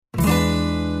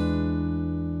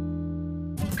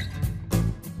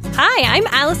Hi, I'm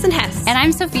Allison Hess. And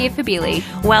I'm Sophia Fabili.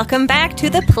 Welcome back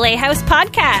to the Playhouse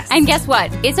Podcast. And guess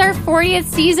what? It's our 40th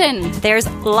season. There's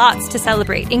lots to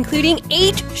celebrate, including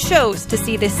 8 shows to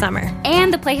see this summer.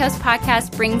 And the Playhouse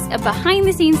Podcast brings a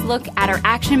behind-the-scenes look at our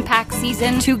action-packed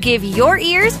season to give your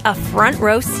ears a front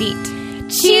row seat.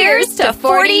 Cheers to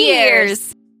 40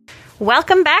 years!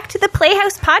 Welcome back to the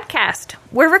Playhouse Podcast.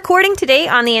 We're recording today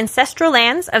on the ancestral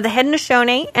lands of the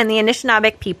Haudenosaunee and the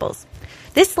Anishinaabeg peoples.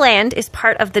 This land is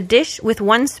part of the Dish with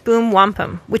One Spoon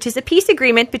Wampum, which is a peace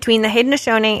agreement between the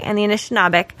Haudenosaunee and the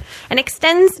Anishinaabeg and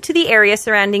extends to the area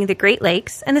surrounding the Great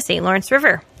Lakes and the St. Lawrence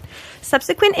River.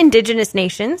 Subsequent Indigenous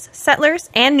nations, settlers,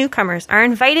 and newcomers are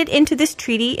invited into this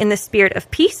treaty in the spirit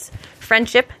of peace,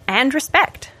 friendship, and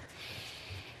respect.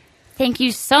 Thank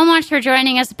you so much for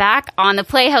joining us back on the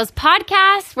Playhouse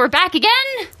Podcast. We're back again.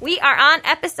 We are on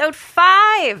episode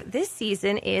 5. This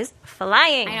season is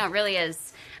flying. I know, it really is.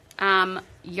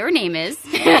 Your name is?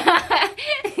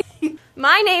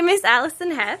 My name is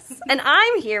Allison Hess, and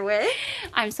I'm here with...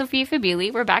 I'm Sophia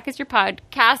Fabili. We're back as your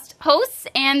podcast hosts,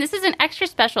 and this is an extra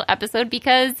special episode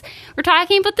because we're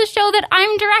talking about the show that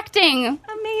I'm directing.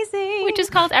 Amazing. Which is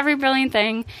called Every Brilliant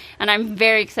Thing, and I'm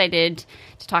very excited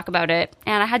to talk about it.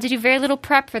 And I had to do very little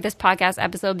prep for this podcast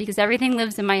episode because everything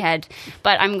lives in my head.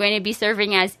 But I'm going to be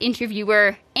serving as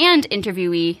interviewer and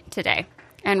interviewee today.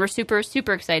 And we're super,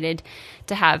 super excited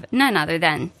to have none other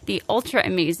than the ultra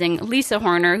amazing Lisa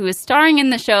Horner, who is starring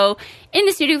in the show, in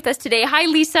the studio with us today. Hi,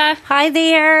 Lisa. Hi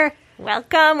there.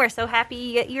 Welcome. We're so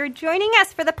happy you're joining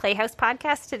us for the Playhouse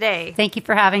Podcast today. Thank you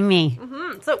for having me.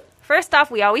 Mm-hmm. So first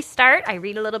off, we always start. I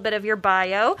read a little bit of your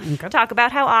bio, talk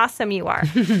about how awesome you are.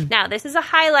 Now, this is a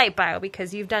highlight bio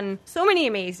because you've done so many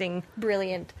amazing,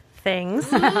 brilliant things.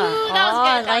 Ooh, that was good.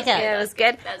 I like it. Yeah, it was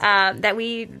good. That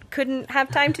we couldn't have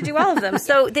time to do all of them.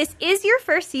 So this is your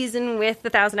first season with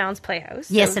the Thousand Ounce Playhouse.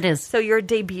 Yes, it is. So your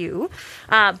debut.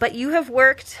 But you have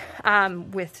worked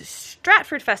with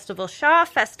Stratford Festival, Shaw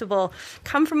Festival,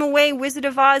 Come From Away, Wizard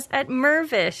of Oz at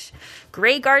Mirvish,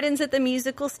 Grey Gardens at the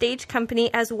Musical Stage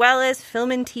Company, as well as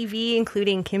film and TV,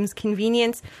 including Kim's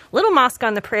Convenience, Little Mosque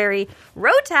on the Prairie,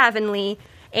 Road to Avonlea,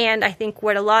 and I think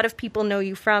what a lot of people know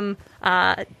you from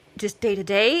just day to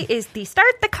day is the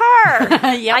Start the Car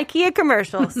IKEA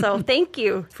commercial. So thank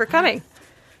you for coming.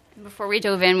 Before we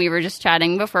dove in, we were just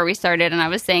chatting before we started, and I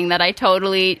was saying that I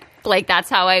totally, like, that's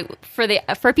how I,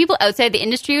 for people outside the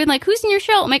industry, and like, who's in your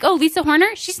show? I'm like, oh, Lisa Horner?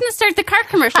 She's in the Start the Car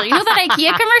commercial. You know that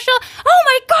IKEA commercial? Oh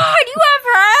my God, you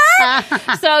have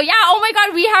her? So yeah, oh my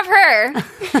God, we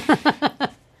have her.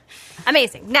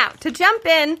 Amazing. Now, to jump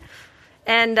in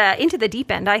and into the deep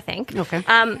end, I think. Okay.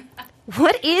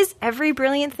 What is Every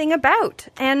Brilliant Thing about?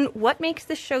 And what makes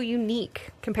this show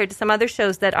unique compared to some other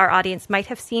shows that our audience might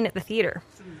have seen at the theater?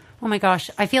 Oh my gosh.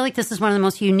 I feel like this is one of the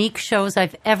most unique shows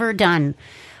I've ever done.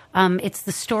 It's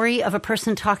the story of a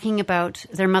person talking about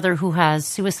their mother who has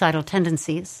suicidal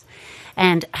tendencies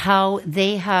and how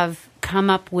they have come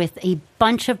up with a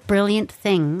bunch of brilliant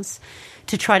things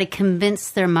to try to convince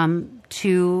their mom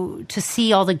to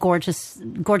see all the gorgeous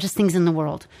things in the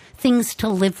world, things to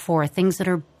live for, things that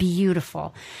are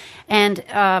beautiful. And,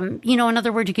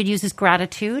 another word you could use is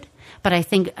gratitude. But I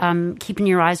think keeping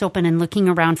your eyes open and looking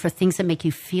around for things that make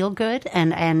you feel good.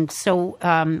 And so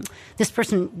this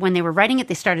person, when they were writing it,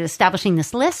 they started establishing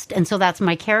this list. And so that's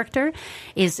my character,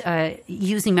 is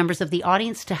using members of the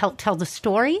audience to help tell the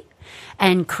story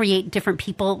and create different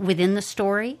people within the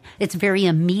story. It's very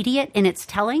immediate in its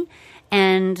telling.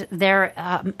 And they're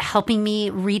helping me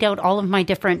read out all of my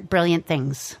different brilliant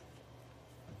things.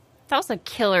 That was a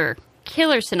killer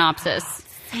synopsis.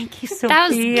 Thank you, Sophia. That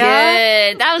was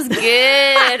good. That was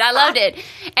good. I loved it.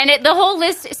 And the whole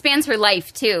list spans her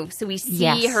life, too. So we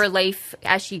see her life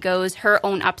as she goes, her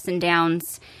own ups and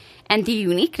downs, and the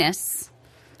uniqueness.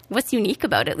 What's unique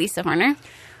about it, Lisa Horner?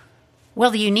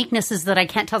 Well, the uniqueness is that I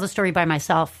can't tell the story by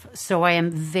myself. So I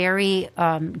am very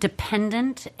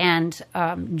dependent and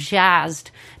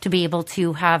jazzed to be able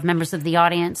to have members of the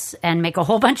audience and make a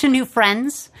whole bunch of new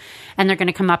friends. And they're going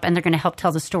to come up and they're going to help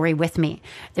tell the story with me.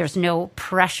 There's no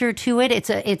pressure to it.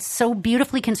 It's so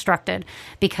beautifully constructed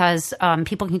because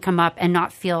people can come up and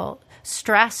not feel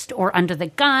stressed or under the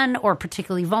gun or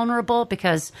particularly vulnerable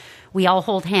because we all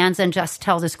hold hands and just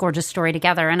tell this gorgeous story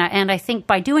together. And I think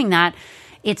by doing that,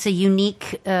 it's a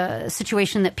unique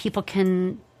situation that people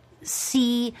can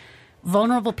see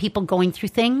vulnerable people going through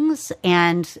things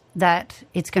and that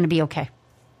it's going to be okay.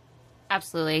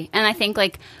 Absolutely. And I think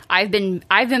like I've been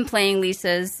playing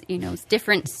Lisa's,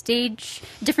 different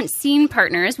scene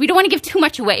partners. We don't want to give too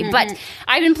much away, but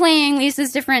I've been playing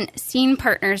Lisa's different scene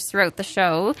partners throughout the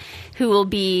show who will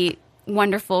be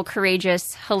wonderful,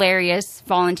 courageous, hilarious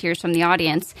volunteers from the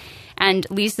audience. And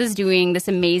Lisa's doing this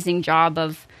amazing job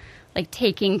of like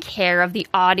taking care of the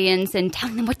audience and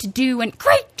telling them what to do, and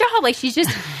great job. Like she's just,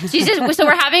 so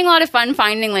we're having a lot of fun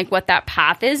finding like what that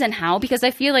path is and how, because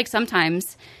I feel like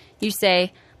sometimes you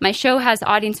say, my show has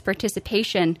audience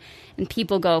participation and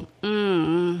people go,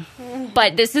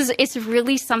 but it's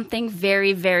really something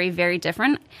very, very, very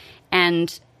different.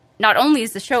 And not only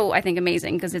is the show, I think,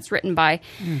 amazing because it's written by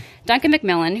Duncan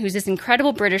Macmillan, who's this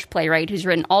incredible British playwright who's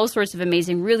written all sorts of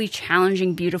amazing, really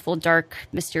challenging, beautiful, dark,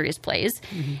 mysterious plays.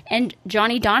 And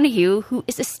Johnny Donahue, who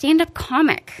is a stand-up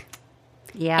comic.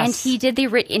 Yes.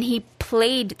 And he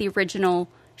played the original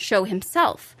show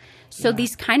himself. So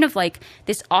these kind of like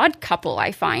this odd couple,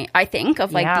 I think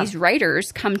of like these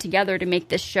writers come together to make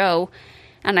this show.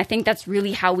 And I think that's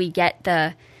really how we get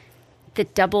the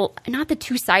double, not the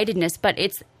two-sidedness, but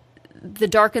it's the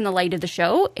dark and the light of the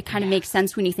show. It kind of makes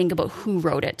sense when you think about who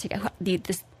wrote it together,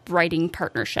 this writing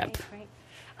partnership.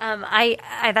 Right.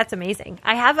 That's amazing.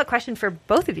 I have a question for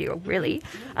both of you, really.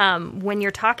 When you're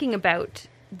talking about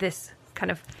this kind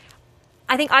of,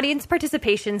 I think audience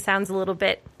participation sounds a little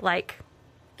bit like,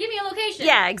 give me a location.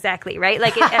 Yeah, exactly. Right.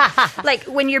 Like, like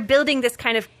when you're building this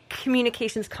kind of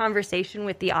communications conversation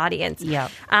with the audience. Yeah.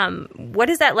 What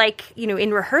is that like,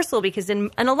 in rehearsal? Because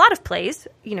in a lot of plays,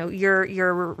 you're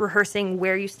rehearsing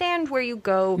where you stand, where you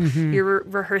go. You're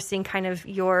rehearsing kind of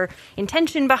your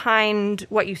intention behind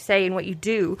what you say and what you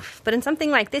do. But in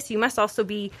something like this, you must also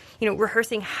be,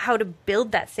 rehearsing how to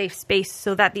build that safe space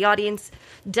so that the audience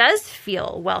does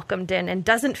feel welcomed in and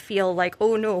doesn't feel like,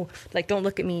 oh no, like don't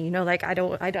look at me, like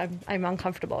I'm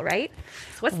uncomfortable, right?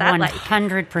 So what's that 100%. like?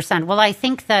 100%. Well, I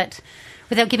think that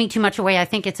without giving too much away, I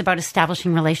think it's about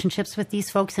establishing relationships with these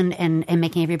folks and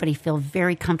making everybody feel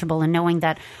very comfortable and knowing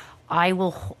that I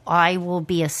will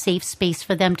be a safe space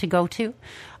for them to go to.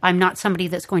 I'm not somebody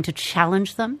that's going to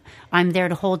challenge them. I'm there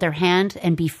to hold their hand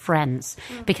and be friends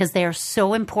because they are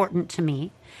so important to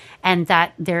me, and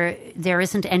that there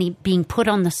isn't any being put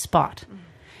on the spot.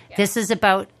 Yeah. This is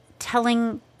about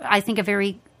telling, I think, a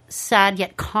very sad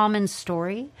yet common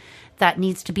story that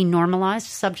needs to be normalized,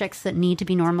 subjects that need to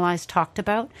be normalized, talked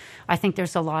about. I think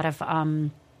there's a lot of,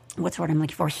 what's the word I'm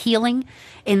looking for, healing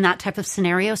in that type of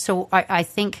scenario. So I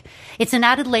think it's an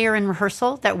added layer in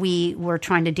rehearsal that we were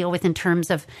trying to deal with in terms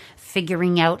of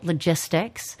figuring out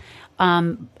logistics.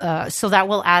 So that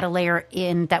will add a layer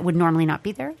in that would normally not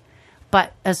be there.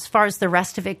 But as far as the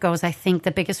rest of it goes, I think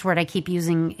the biggest word I keep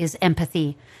using is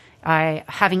empathy.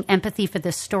 Having empathy for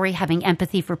this story, having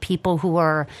empathy for people who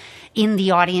are in the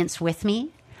audience with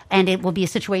me, and it will be a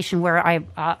situation where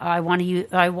I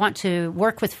want to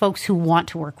work with folks who want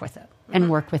to work with it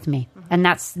and work with me, and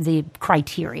that's the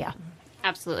criteria.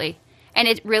 Absolutely, and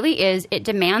it really is. It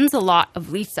demands a lot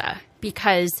of Lisa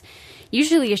because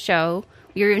usually a show,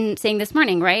 you're even saying this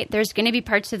morning, right? There's going to be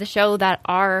parts of the show that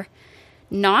are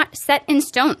not set in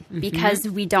stone because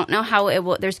we don't know how it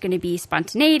will. There's going to be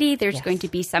spontaneity. There's going to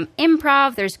be some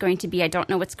improv. There's going to be, I don't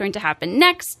know what's going to happen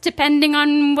next, depending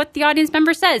on what the audience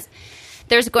member says.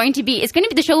 The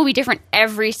show will be different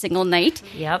every single night.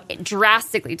 Yep.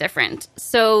 Drastically different.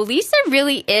 So Lisa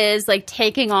really is like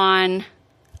taking on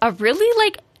a really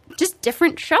like just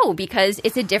different show because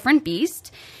it's a different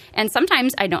beast. And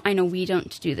sometimes I know we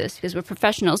don't do this because we're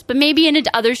professionals, but maybe in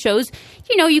other shows,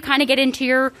 you kind of get into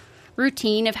your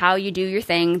routine of how you do your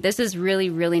thing. This is really,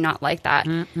 really not like that.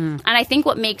 And I think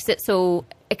what makes it so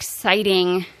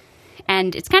exciting,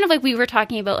 and it's kind of like we were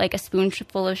talking about, like a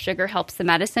spoonful of sugar helps the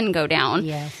medicine go down.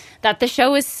 Yes. That the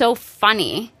show is so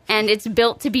funny and it's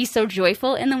built to be so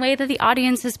joyful in the way that the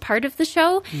audience is part of the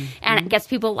show and it gets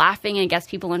people laughing and gets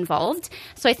people involved.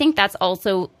 So I think that's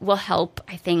also will help,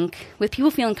 I think, with people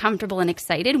feeling comfortable and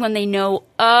excited when they know,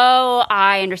 oh,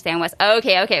 I understand what's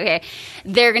okay.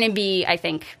 They're going to be, I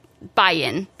think,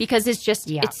 buy-in because it's just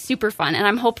it's super fun, and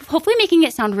I'm hopefully making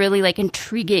it sound really like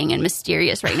intriguing and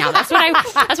mysterious right now. That's what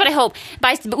I hope.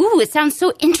 It sounds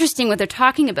so interesting what they're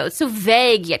talking about, so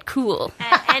vague yet cool.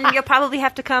 And you'll probably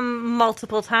have to come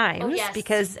multiple times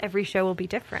because every show will be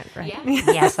different, right?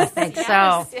 Yes, I think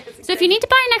so. So if you need to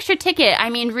buy an extra ticket,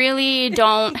 I mean, really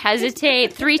don't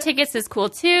hesitate. 3 tickets is cool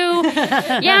too. Good.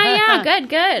 Yeah.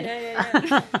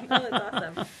 Oh,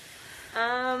 that's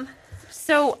awesome.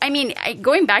 So, I mean,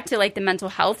 going back to like the mental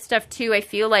health stuff too, I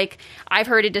feel like I've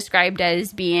heard it described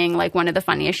as being like one of the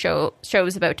funniest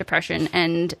shows about depression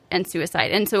and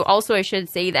suicide. And so also I should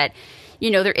say that,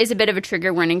 there is a bit of a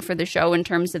trigger warning for the show in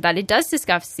terms of that it does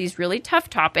discuss these really tough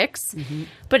topics,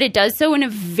 but it does so in a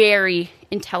very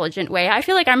intelligent way. I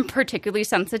feel like I'm particularly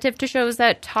sensitive to shows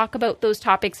that talk about those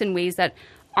topics in ways that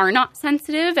are not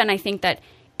sensitive. And I think that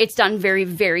it's done very,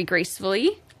 very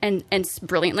gracefully and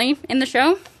brilliantly in the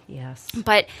show. Yes.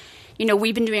 But, you know,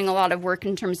 we've been doing a lot of work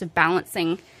in terms of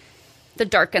balancing the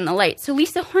dark and the light. So,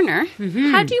 Lisa Horner,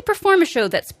 how do you perform a show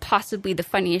that's possibly the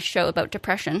funniest show about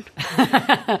depression?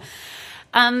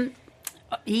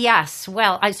 Yes.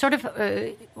 Well, I sort of,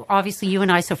 obviously you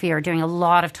and I, Sophia, are doing a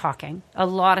lot of talking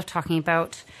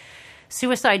about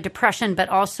suicide, depression, but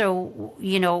also,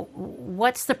 you know,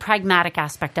 what's the pragmatic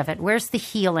aspect of it? Where's the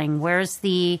healing? Where's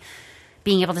the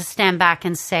being able to stand back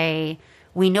and say,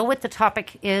 we know what the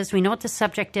topic is, we know what the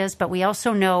subject is, but we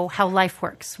also know how life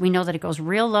works. We know that it goes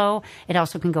real low. It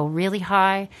also can go really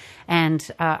high. And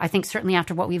I think certainly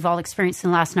after what we've all experienced in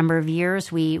the last number of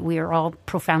years, we are all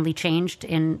profoundly changed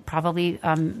in probably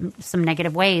some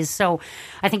negative ways. So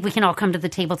I think we can all come to the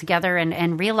table together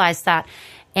and realize that,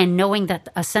 and knowing that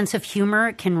a sense of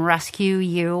humor can rescue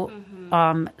you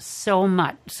so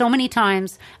many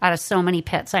times out of so many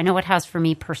pits. I know it has for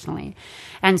me personally.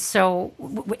 And so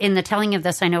in the telling of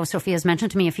this, I know Sophia's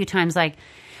mentioned to me a few times, like,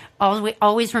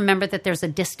 always remember that there's a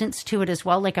distance to it as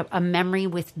well. Like a memory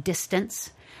with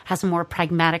distance has a more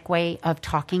pragmatic way of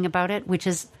talking about it, which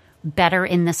is better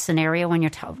in this scenario when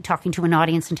you're talking to an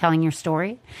audience and telling your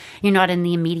story. You're not in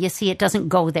the immediacy. It doesn't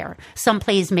go there. Some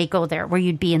plays may go there where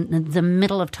you'd be in the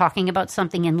middle of talking about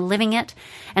something and living it.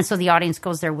 And so the audience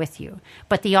goes there with you.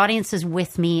 But the audience is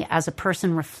with me as a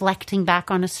person reflecting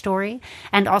back on a story,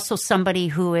 and also somebody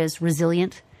who is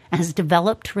resilient and has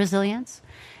developed resilience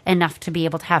enough to be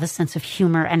able to have a sense of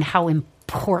humor, and how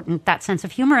important that sense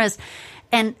of humor is.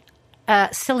 And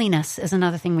silliness is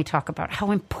another thing we talk about, how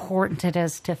important it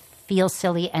is to feel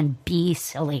silly and be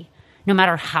silly, no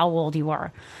matter how old you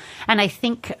are. And I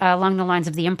think along the lines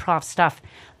of the improv stuff,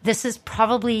 this is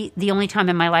probably the only time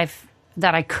in my life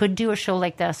that I could do a show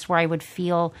like this where I would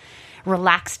feel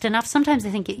relaxed enough. Sometimes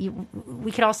I think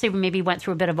we could all say we maybe went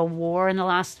through a bit of a war in the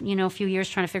last, few years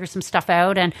trying to figure some stuff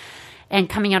out, and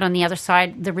coming out on the other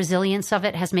side, the resilience of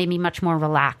it has made me much more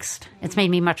relaxed. It's made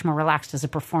me much more relaxed as a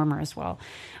performer as well.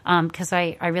 Because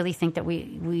I really think that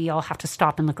we all have to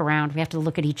stop and look around. We have to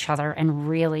look at each other and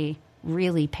really,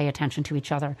 really pay attention to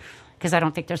each other. Because I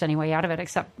don't think there's any way out of it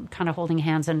except kind of holding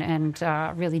hands and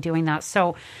really doing that.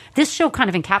 So this show kind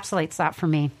of encapsulates that for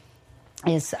me,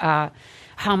 is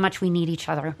how much we need each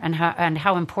other, and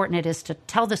how important it is to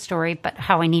tell the story, but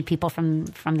how I need people from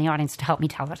the audience to help me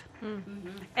tell it. Mm-hmm.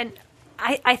 And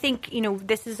I think,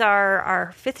 this is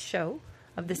our fifth show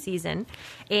of the season.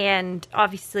 And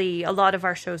obviously a lot of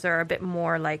our shows are a bit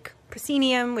more like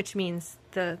proscenium, which means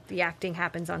the acting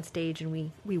happens on stage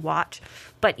and we watch.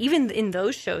 But even in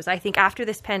those shows, I think after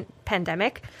this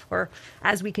pandemic, or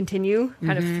as we continue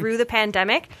kind of through the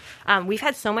pandemic, we've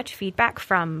had so much feedback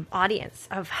from audience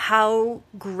of how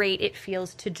great it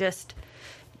feels to just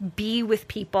be with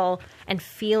people and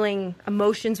feeling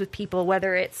emotions with people,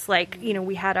 whether it's like,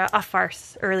 we had a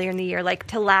farce earlier in the year, like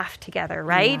to laugh together,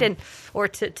 right? Yeah. Or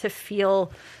to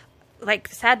feel like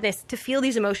sadness, to feel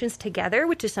these emotions together,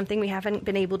 which is something we haven't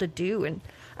been able to do. And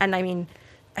I mean,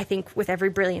 I think with Every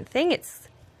Brilliant Thing, it's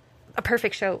a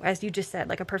perfect show, as you just said,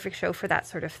 like a perfect show for that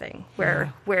sort of thing,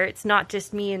 where it's not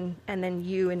just me and then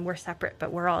you and we're separate,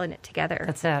 but we're all in it together.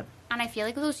 That's it. And I feel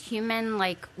like those human,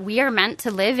 we are meant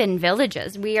to live in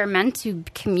villages. We are meant to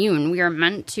commune. We are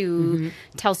meant to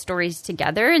tell stories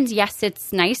together. And yes,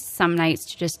 it's nice some nights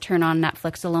to just turn on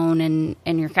Netflix alone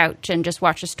in your couch and just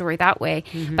watch a story that way.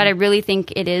 But I really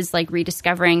think it is like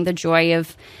rediscovering the joy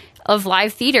of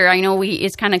live theater. I know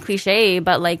it's kind of cliche,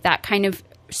 but like that kind of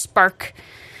spark,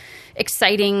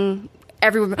 exciting,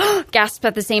 everyone gasps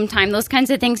at the same time, those kinds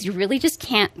of things, you really just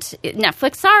can't.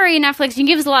 Netflix, sorry, Netflix, you can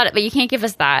give us a lot, but you can't give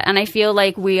us that. And I feel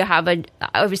like we have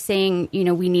I was saying,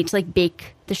 we need to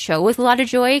bake the show with a lot of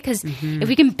joy, because if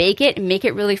we can bake it and make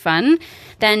it really fun,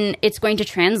 then it's going to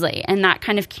translate. And that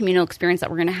kind of communal experience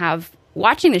that we're going to have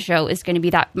watching the show is going to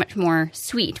be that much more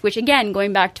sweet, which again,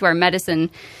 going back to our medicine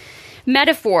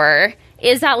metaphor,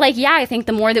 is that I think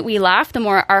the more that we laugh, the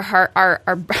more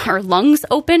our lungs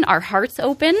open, our hearts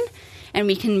open, and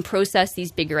we can process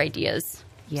these bigger ideas.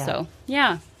 Yeah. So,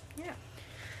 yeah.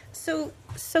 So,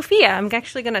 Sophia, I'm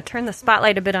actually going to turn the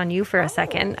spotlight a bit on you for a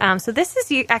second. So this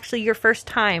is actually your first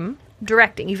time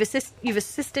directing. You've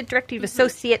assisted directed, you've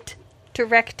associate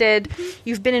directed,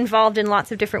 you've been involved in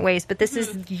lots of different ways, but this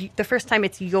is the first time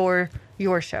it's your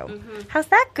your show. How's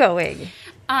that going?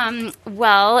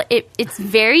 Well, it's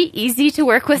very easy to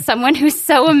work with someone who's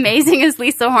so amazing as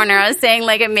Lisa Horner. I was saying,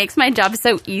 like, it makes my job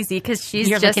so easy because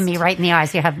You're looking me right in the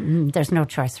eyes. You have, there's no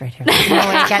choice right here. There's no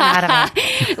way of getting out of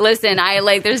it. Listen,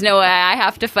 there's no way I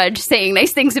have to fudge saying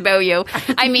nice things about you.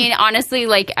 I mean, honestly,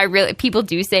 like, people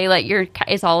do say, like,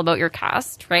 it's all about your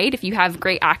cast, right? If you have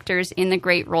great actors in the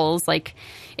great roles, like,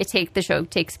 the show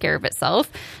takes care of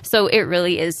itself. So it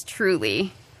really is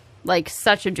truly like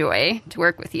such a joy to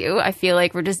work with you. I feel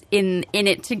like we're just in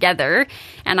it together,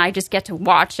 and I just get to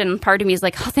watch, and part of me is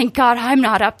like, oh, thank God I'm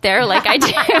not up there. Like,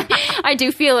 I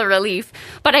do feel a relief,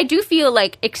 but I do feel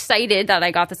like excited that I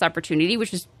got this opportunity,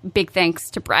 which is big thanks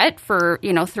to Brett for,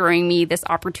 throwing me this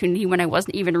opportunity when I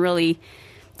wasn't even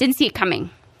didn't see it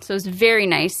coming. So it was very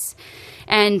nice.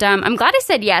 And I'm glad I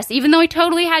said yes, even though I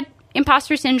totally had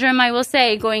imposter syndrome, I will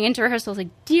say, going into rehearsal. I was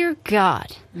like, dear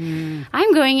God,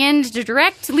 I'm going in to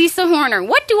direct Lisa Horner.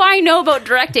 What do I know about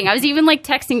directing? I was even like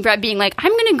texting Brett being like,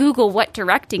 I'm going to Google what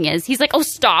directing is. He's like, oh,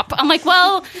 stop. I'm like,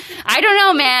 well, I don't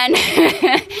know, man.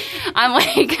 I'm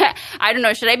like, I don't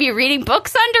know. Should I be reading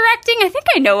books on directing? I think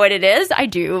I know what it is. I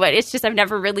do, but it's just I've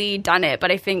never really done it.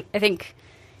 But I think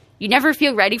you never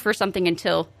feel ready for something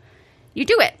until you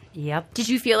do it. Yep. Did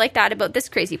you feel like that about this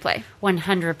crazy play?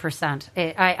 100%.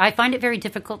 I find it very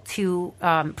difficult to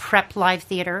prep live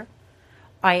theater.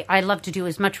 I love to do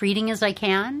as much reading as I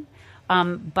can,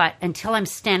 but until I'm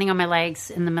standing on my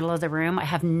legs in the middle of the room, I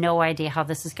have no idea how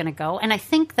this is going to go. And I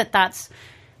think that's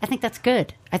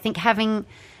good. I think having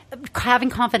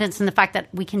confidence in the fact that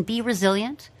we can be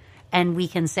resilient and we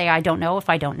can say, I don't know if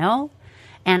I don't know.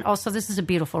 And also, this is a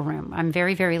beautiful room. I'm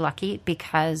very, very lucky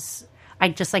because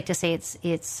I'd just like to say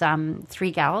it's three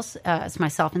gals. It's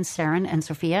myself and Saren and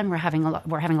Sophia, and we're having a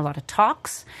lot of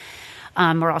talks.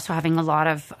 We're also having a lot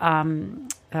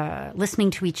of listening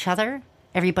to each other.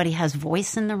 Everybody has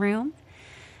voice in the room,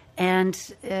 and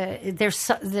there's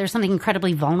something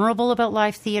incredibly vulnerable about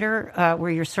live theater, where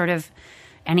you're sort of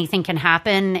anything can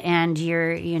happen, and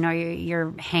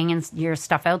you're hanging your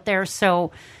stuff out there.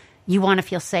 So you want to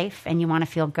feel safe and you want to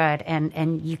feel good,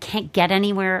 and you can't get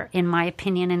anywhere, in my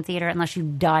opinion, in theater unless you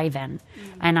dive in.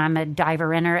 And I'm a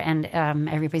diver inner, and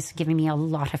everybody's giving me a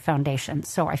lot of foundation,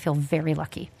 so I feel very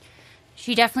lucky.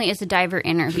 She definitely is a diver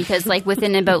inner because, like,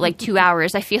 within about 2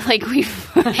 hours, I feel like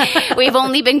we've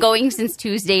only been going since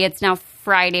Tuesday. It's now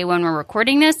Friday when we're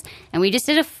recording this, and we just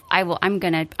did I'm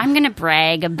gonna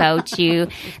brag about you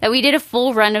that we did a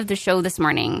full run of the show this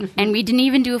morning, and we didn't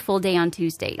even do a full day on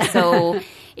Tuesday. So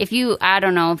I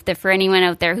don't know if for anyone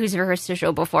out there who's rehearsed a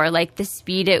show before, like the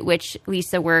speed at which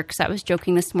Lisa works, I was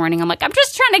joking this morning. I'm like, I'm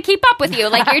just trying to keep up with you.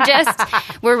 Like,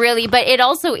 we're really, but it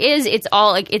also is, it's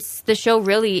all like, the show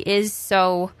really is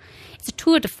so, it's a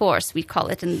tour de force, we call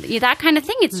it. And that kind of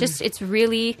thing. It's just, it's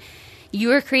really,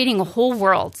 you are creating a whole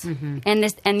world, and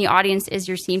the audience is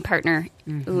your scene partner,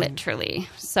 literally.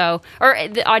 So, or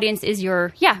the audience is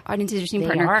your scene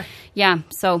partner. Are. Yeah.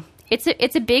 So it's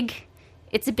a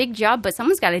big job, but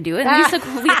someone's got to do it.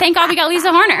 Thank God we got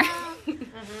Lisa Horner.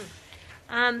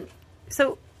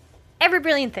 So every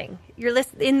brilliant thing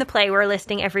in the play, we're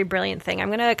listing every brilliant thing. I'm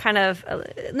going to kind of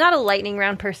not a lightning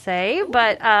round per se,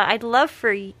 but I'd love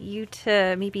for you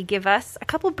to maybe give us a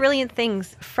couple brilliant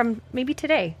things from maybe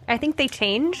today. I think they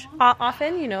change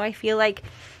often. I feel like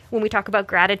when we talk about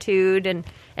gratitude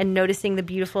and noticing the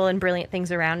beautiful and brilliant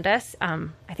things around us,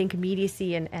 I think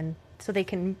immediacy and so they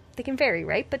can vary,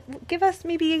 right? But give us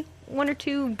maybe one or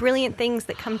two brilliant things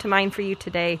that come to mind for you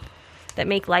today that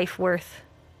make life worth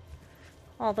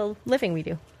all the living we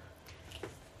do.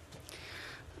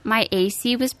 My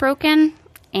AC was broken,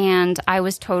 and I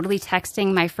was totally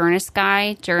texting my furnace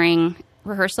guy during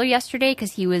rehearsal yesterday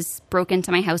because he was broke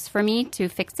into my house for me to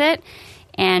fix it.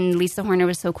 And Lisa Horner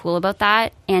was so cool about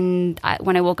that. And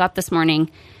when I woke up this morning,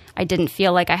 I didn't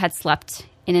feel like I had slept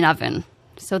in an oven.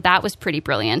 So that was pretty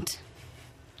brilliant.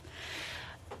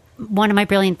 One of my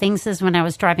brilliant things is when I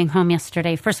was driving home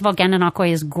yesterday. First of all,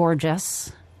 Gananoque is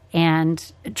gorgeous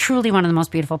and truly one of the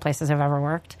most beautiful places I've ever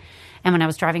worked. And when I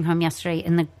was driving home yesterday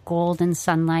in the golden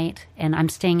sunlight, and I'm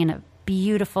staying in a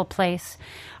beautiful place,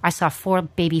 I saw 4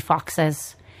 baby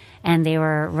foxes, and they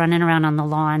were running around on the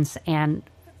lawns. And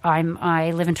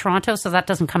I live in Toronto, so that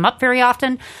doesn't come up very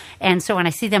often. And so when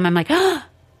I see them, I'm like, oh,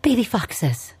 baby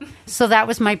foxes. So that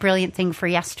was my brilliant thing for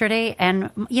yesterday. And,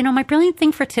 my brilliant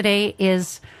thing for today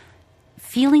is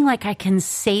feeling like I can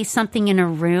say something in a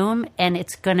room and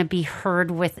it's going to be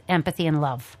heard with empathy and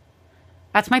love.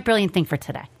 That's my brilliant thing for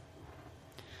today.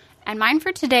 And mine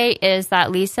for today is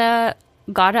that Lisa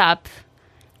got up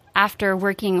after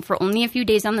working for only a few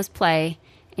days on this play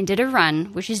and did a run,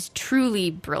 which is truly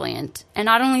brilliant. And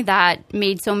not only that,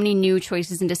 made so many new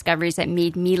choices and discoveries that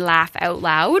made me laugh out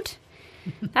loud.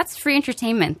 That's free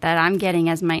entertainment that I'm getting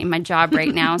as my job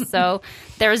right now. So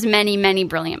there's many, many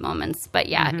brilliant moments. But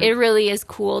yeah, it really is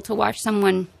cool to watch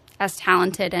someone as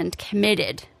talented and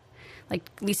committed. Like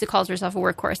Lisa calls herself a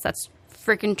workhorse. That's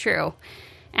freaking true.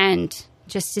 And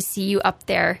just to see you up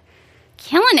there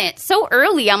killing it so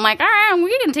early, I'm like, all right, we're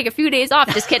going to take a few days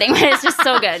off. Just kidding. But it's just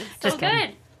so good. Just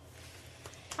kidding.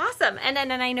 Awesome. And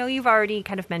I know you've already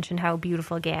kind of mentioned how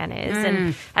beautiful GAN is.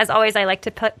 And as always, I like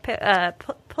to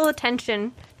pull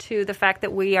attention to the fact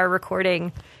that we are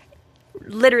recording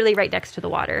literally right next to the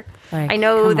water. Like, I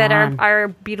know that on. our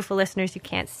beautiful listeners, you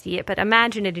can't see it, but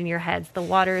imagine it in your heads. The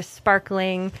water is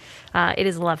sparkling. It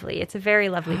is lovely. It's a very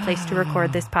lovely place to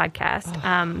record this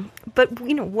podcast. But,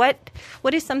 you know, what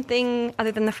is something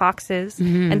other than the foxes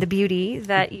and the beauty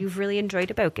that you've really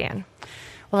enjoyed about GAN?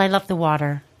 Well, I love the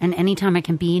water, and anytime I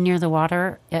can be near the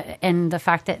water, and the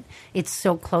fact that it's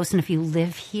so close, and if you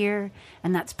live here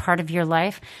and that's part of your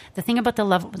life, the thing about the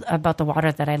water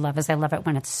that I love is I love it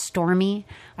when it's stormy.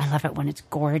 I love it when it's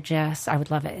gorgeous. I would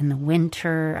love it in the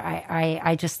winter.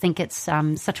 I just think it's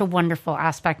such a wonderful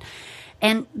aspect,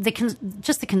 and the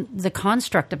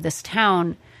construct of this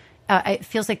town. It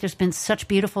feels like there's been such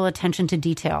beautiful attention to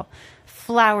detail.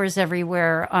 Flowers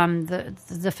everywhere,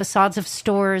 the facades of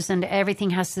stores, and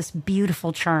everything has this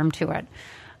beautiful charm to it.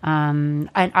 And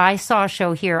I saw a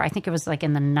show here, I think it was like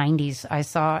in the 90s. I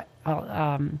saw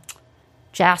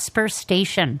Jasper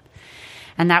Station,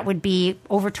 and that would be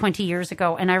over 20 years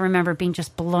ago. And I remember being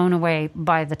just blown away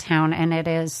by the town, and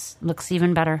looks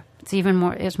even better. It's even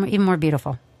more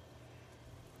beautiful.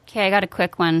 Okay, I got a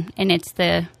quick one, and it's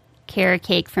the carrot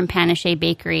cake from Panache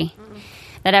Bakery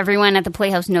that everyone at the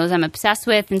Playhouse knows I'm obsessed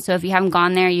with. And so if you haven't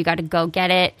gone there, you got to go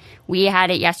get it. We had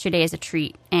it yesterday as a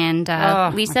treat. And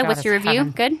Lisa, what's your review?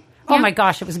 Heaven. Good? Oh, Yeah? my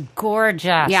gosh, it was gorgeous.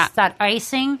 Yeah. That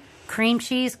icing, cream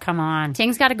cheese, come on.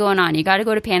 Things got it going on. You got to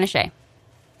go to Panache.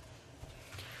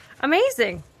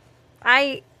 Amazing.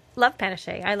 I love Panache.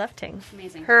 I love Ting.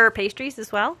 Amazing. Her pastries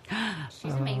as well.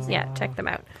 She's amazing. Yeah, check them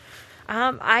out.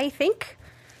 I think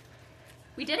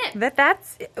We did it.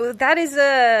 that is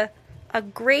a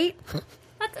great...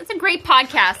 That's a great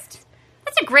podcast.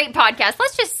 That's a great podcast.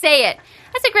 Let's just say it.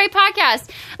 That's a great podcast.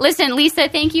 Listen, Lisa,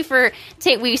 thank you for...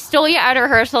 we stole you out of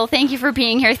rehearsal. Thank you for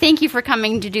being here. Thank you for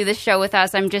coming to do this show with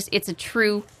us. It's a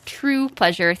true, true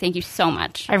pleasure. Thank you so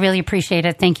much. I really appreciate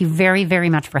it. Thank you very,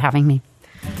 very much for having me.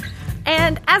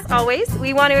 And as always,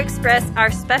 we want to express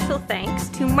our special thanks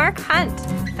to Mark Hunt,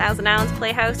 Thousand Islands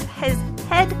Playhouse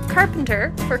head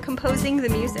carpenter, for composing the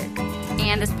music.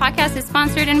 And this podcast is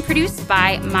sponsored and produced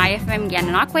by MyFM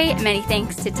Gananoque. Many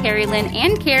thanks to Terry Lynn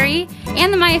and Carrie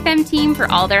and the MyFM team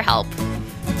for all their help.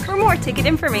 For more ticket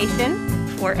information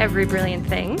for every brilliant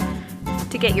thing,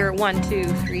 to get your 1, 2,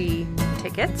 3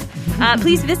 tickets,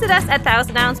 please visit us at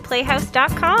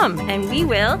thousandislandsplayhouse.com, and we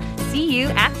will see you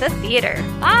at the theater.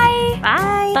 Bye.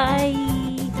 Bye. Bye.